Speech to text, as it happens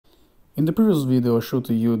In the previous video I showed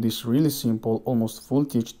to you this really simple, almost full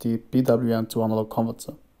THT PWM to analog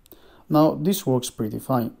converter. Now this works pretty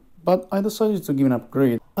fine, but I decided to give an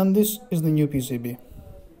upgrade, and this is the new PCB.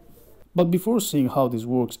 But before seeing how this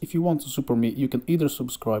works, if you want to support me, you can either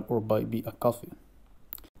subscribe or buy me a coffee.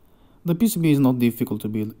 The PCB is not difficult to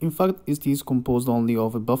build. In fact, it is composed only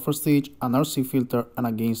of a buffer stage, an RC filter and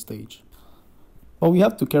a gain stage. But we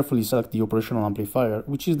have to carefully select the operational amplifier,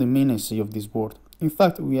 which is the main IC of this board. In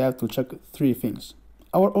fact, we have to check three things.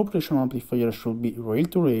 Our operational amplifier should be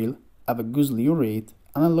rail-to-rail, have a good slew rate,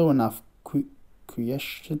 and a low enough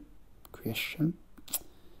quiescent.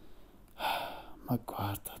 My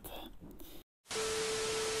God.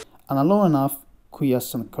 And a low enough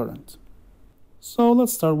quiescent current. So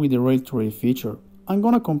let's start with the rail-to-rail feature. I'm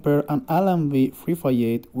gonna compare an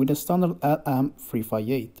LMV358 with a standard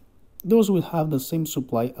LM358. Those will have the same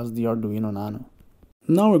supply as the Arduino Nano.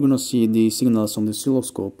 Now we're gonna see the signals on the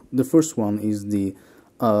oscilloscope. The first one is the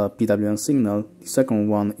PWM signal, the second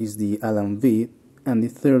one is the LMV, and the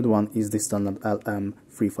third one is the standard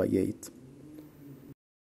LM358.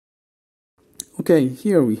 Okay,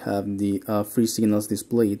 here we have the three signals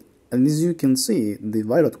displayed, and as you can see, the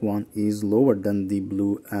violet one is lower than the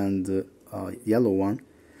blue and yellow one,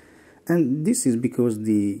 and this is because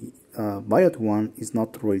the violet one is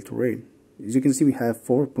not rail-to-rail. As you can see, we have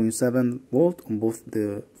 4.7 volt on both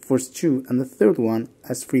the first two, and the third one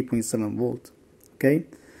has 3.7 volt. Okay,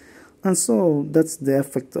 and so that's the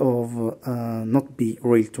effect of not be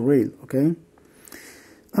rail-to-rail. Okay,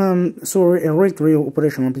 so a rail-to-rail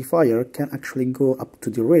operational amplifier can actually go up to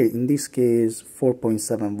the rail, in this case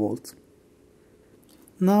 4.7 volt.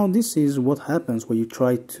 Now this is what happens when you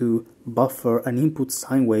try to buffer an input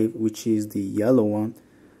sine wave, which is the yellow one.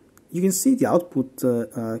 You can see the output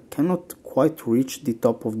cannot quite reach the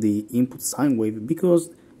top of the input sine wave because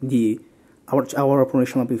our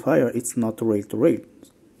operational amplifier it's not rail-to-rail.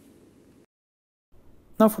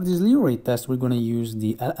 Now for this slew rate test, we're going to use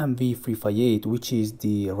the LMV358, which is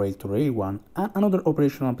the rail-to-rail one, and another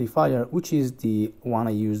operational amplifier, which is the one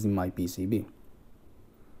I used in my PCB.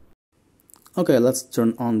 Okay, let's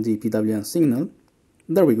turn on the PWM signal.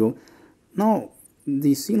 There we go. Now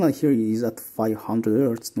the signal here is at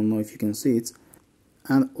 500 Hz, don't know if you can see it,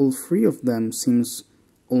 and all three of them seems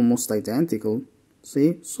almost identical.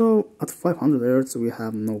 See, so at 500 Hz we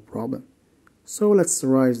have no problem. So let's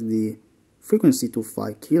raise the frequency to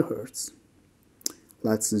 5 kHz.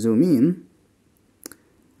 Let's zoom in,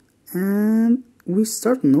 and we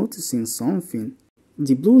start noticing something.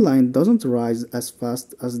 The blue line doesn't rise as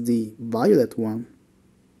fast as the violet one.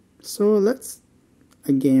 So let's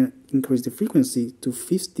again increase the frequency to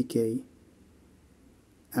 50k,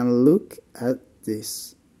 and look at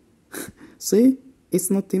this. See, it's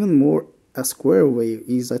not even more a square wave,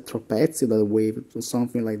 it's a trapezoidal wave or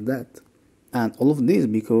something like that. And all of this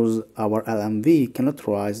because our LMV cannot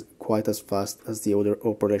rise quite as fast as the other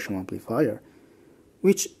operational amplifier,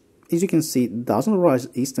 which, as you can see, doesn't rise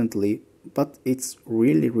instantly, but it's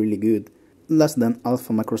really good, less than half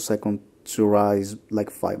a microsecond to rise like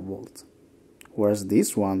 5 volts. Whereas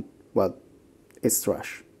this one, well, it's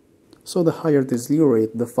trash. So the higher the slew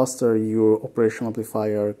rate, the faster your operational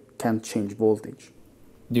amplifier can change voltage.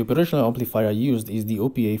 The operational amplifier used is the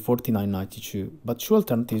OPA4992, but two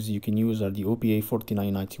alternatives you can use are the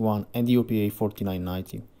OPA4991 and the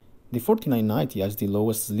OPA4990. The 4990 has the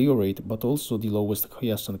lowest slew rate but also the lowest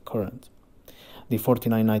quiescent current. The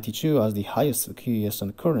 4992 has the highest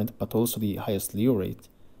quiescent current but also the highest slew rate.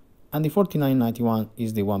 And the 4991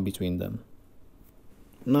 is the one between them.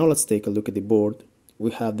 Now let's take a look at the board.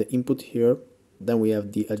 We have the input here, then we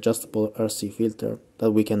have the adjustable RC filter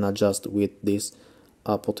that we can adjust with this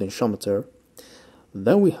potentiometer.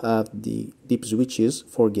 Then we have the dip switches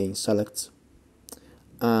for gain select,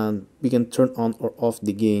 and we can turn on or off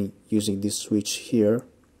the gain using this switch here.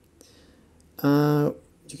 You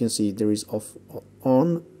can see there is off or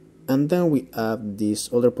on, and then we have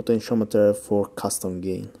this other potentiometer for custom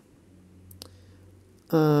gain.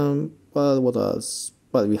 Well, what else?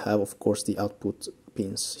 Well, we have of course the output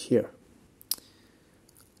pins here.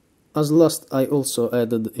 As last, I also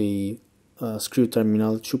added a screw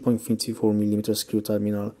terminal, 2.54mm screw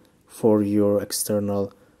terminal for your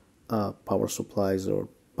external power supplies or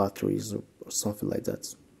batteries or something like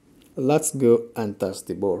that. Let's go and test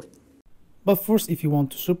the board. But first, if you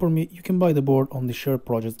want to support me, you can buy the board on the shared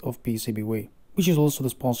project of PCBWay, which is also the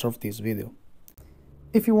sponsor of this video.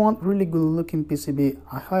 If you want really good looking PCB,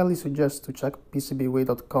 I highly suggest to check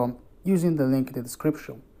PCBWay.com using the link in the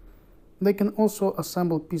description. They can also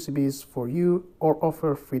assemble PCBs for you or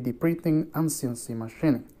offer 3D printing and CNC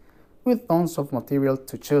machining, with tons of material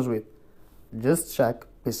to choose with. Just check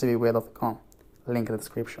PCBway.com, link in the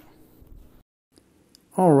description.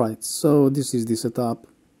 Alright, so this is the setup.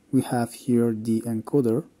 We have here the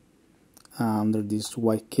encoder under this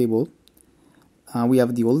white cable. We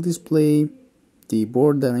have the old display, the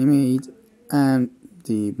board that I made, and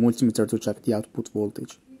the multimeter to check the output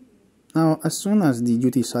voltage. Now, as soon as the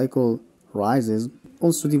duty cycle rises,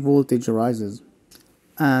 also the voltage rises.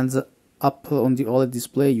 And up on the OLED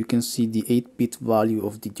display, you can see the 8-bit value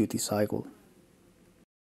of the duty cycle.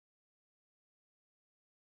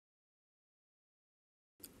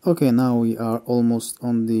 Okay, now we are almost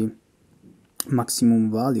on the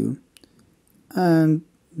maximum value. And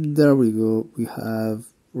there we go, we have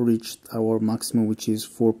reached our maximum, which is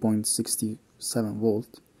 4.67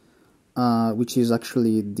 volt, which is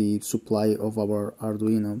actually the supply of our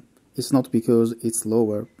Arduino. It's not because it's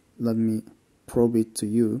lower. Let me probe it to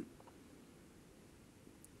you.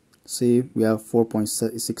 See, we have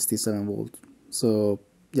 4.67 volt. So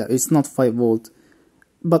yeah, it's not 5 volt,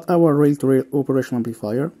 but our rail-to-rail operational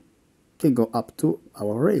amplifier can go up to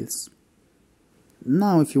our rails.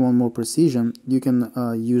 Now, if you want more precision, you can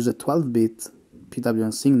use a 12-bit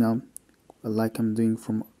PWM signal, like I'm doing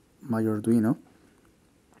from my Arduino.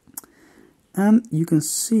 And you can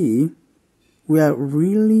see we have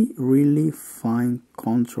really fine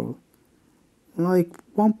control, like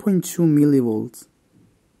 1.2 millivolts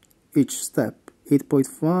each step,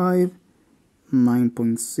 8.5,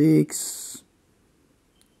 9.6,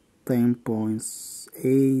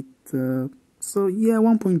 10.8, so yeah,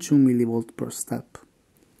 1.2 millivolt per step,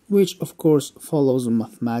 which of course follows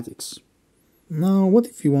mathematics. Now, what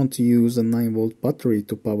if you want to use a 9-volt battery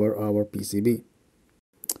to power our PCB?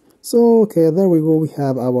 So, okay, there we go, we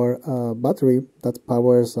have our battery that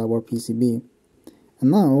powers our PCB.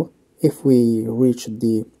 And now, if we reach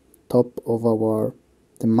the top of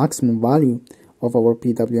the maximum value of our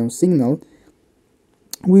PWM signal,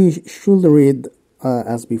 we should read,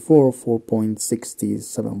 as before,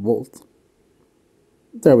 4.67 volt.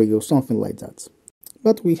 There we go, something like that.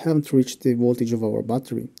 But we haven't reached the voltage of our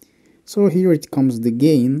battery. So here it comes the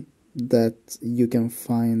gain that you can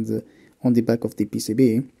find on the back of the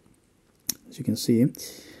PCB, as you can see.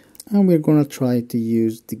 And we're gonna try to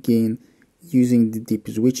use the gain using the dip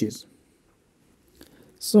switches.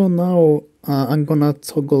 So now I'm gonna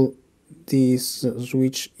toggle this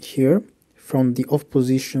switch here from the off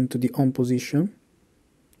position to the on position.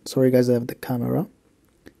 Sorry guys, I have the camera.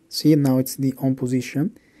 See, now it's the on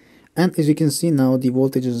position, and as you can see now the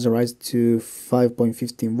voltage has rise to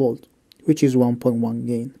 5.15 volt, which is 1.1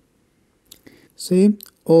 gain. See,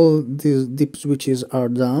 all these dip switches are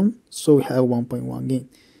down, so we have 1.1 gain.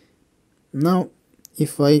 Now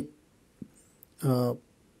if I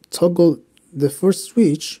toggle the first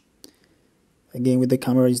switch, again with the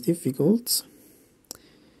camera is difficult,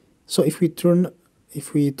 so if we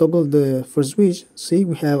toggle the first switch, see,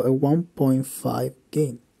 we have a 1.5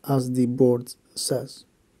 gain as the board says.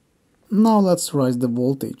 Now let's raise the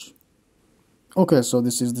voltage. Okay, so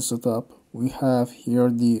this is the setup. We have here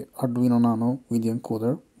the Arduino Nano with the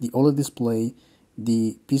encoder, the OLED display,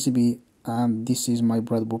 the PCB, and this is my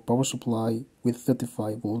breadboard power supply with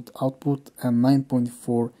 35 volt output and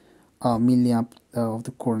 9.4 milliamp of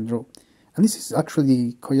the current draw. And this is actually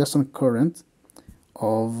the quiescent current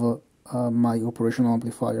of my operational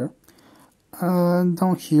amplifier. And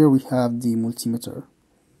down here we have the multimeter.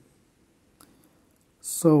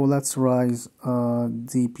 So let's raise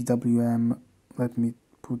the PWM. Let me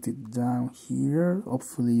put it down here,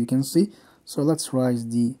 hopefully you can see. So let's raise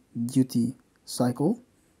the duty cycle,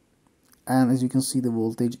 and as you can see the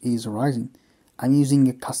voltage is rising. I'm using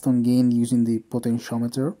a custom gain using the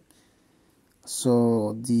potentiometer,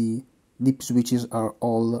 so the dip switches are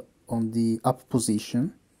all on the up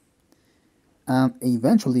position, and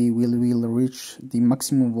eventually we will reach the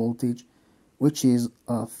maximum voltage, which is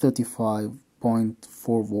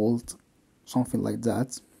 35.4 volt, something like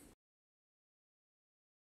that.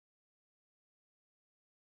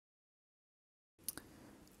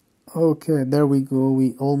 Okay, there we go,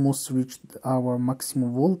 we almost reached our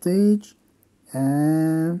maximum voltage,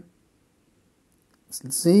 and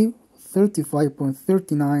let's see,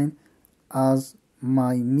 35.39 as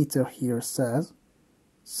my meter here says.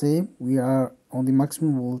 See, we are on the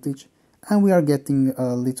maximum voltage and we are getting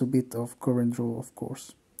a little bit of current draw, of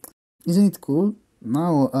course. Isn't it cool?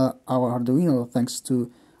 Now our Arduino, thanks to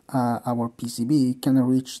our PCB, can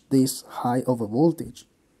reach this high of a voltage.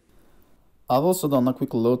 I've also done a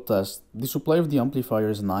quick load test. The supply of the amplifier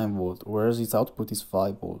is 9 volt, whereas its output is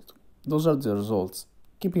 5 volt. Those are the results.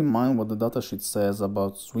 Keep in mind what the datasheet says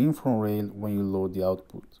about swing from rail when you load the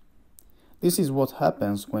output. This is what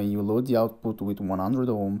happens when you load the output with 100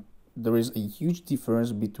 ohm, there is a huge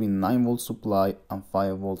difference between 9-volt supply and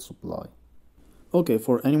 5-volt supply. Okay,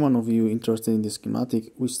 for any one of you interested in the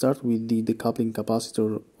schematic, we start with the decoupling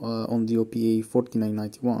capacitor on the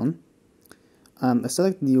OPA4991. I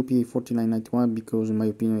select the OPA4991 because in my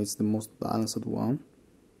opinion it's the most balanced one.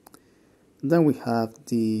 Then we have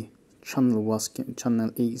the channel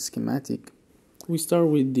A schematic. We start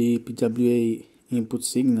with the PWM input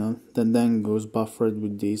signal that then goes buffered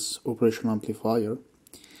with this operational amplifier.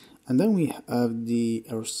 And then we have the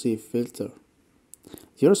RC filter.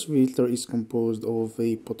 The RC filter is composed of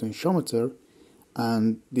a potentiometer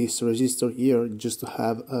and this resistor here just to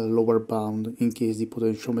have a lower bound in case the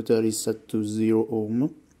potentiometer is set to 0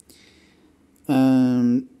 ohm.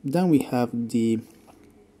 And then we have the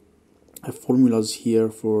formulas here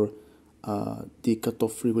for the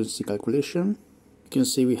cutoff frequency calculation. You can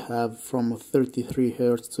see we have from 33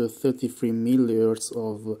 Hz to 33 millihertz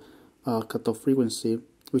of cutoff frequency,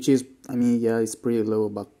 which is, I mean, yeah, it's pretty low,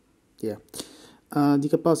 but yeah. The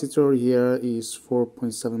capacitor here is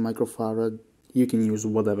 4.7 microfarad. You can use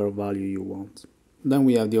whatever value you want. Then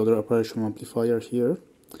we have the other operational amplifier here.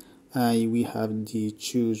 We have the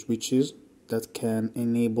two switches that can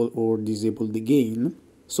enable or disable the gain.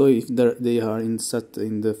 So if they are set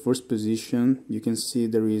in the first position, you can see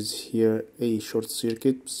there is here a short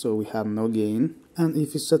circuit, so we have no gain. And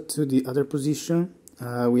if you set to the other position,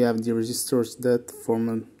 we have the resistors that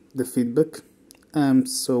form the feedback.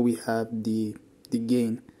 So we have the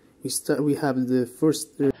gain. We have the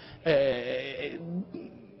first.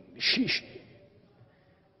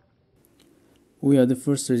 We have the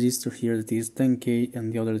first resistor here that is 10K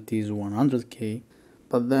and the other that is 100K.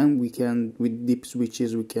 But then we can, with deep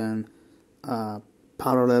switches, we can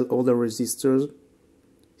parallel other resistors.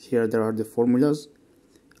 Here there are the formulas.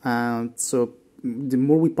 And so the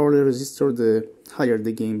more we parallel resistor, the higher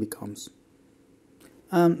the gain becomes.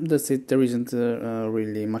 That's it. There isn't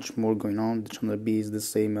really much more going on. The channel B is the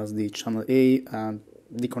same as the channel A, and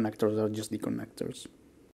the connectors are just the connectors.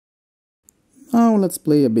 Now let's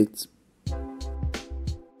play a bit.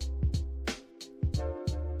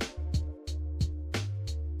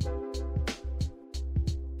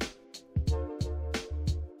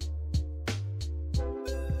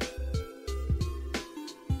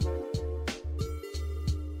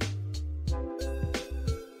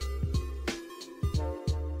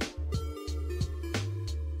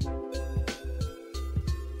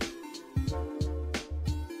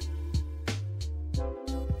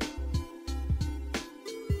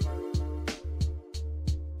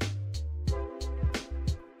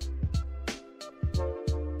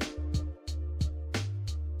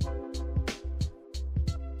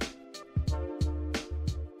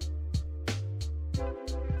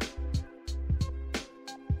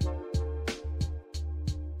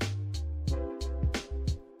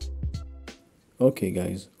 Okay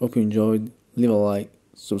guys, hope you enjoyed. Leave a like,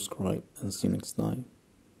 subscribe, and see you next time.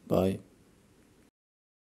 Bye.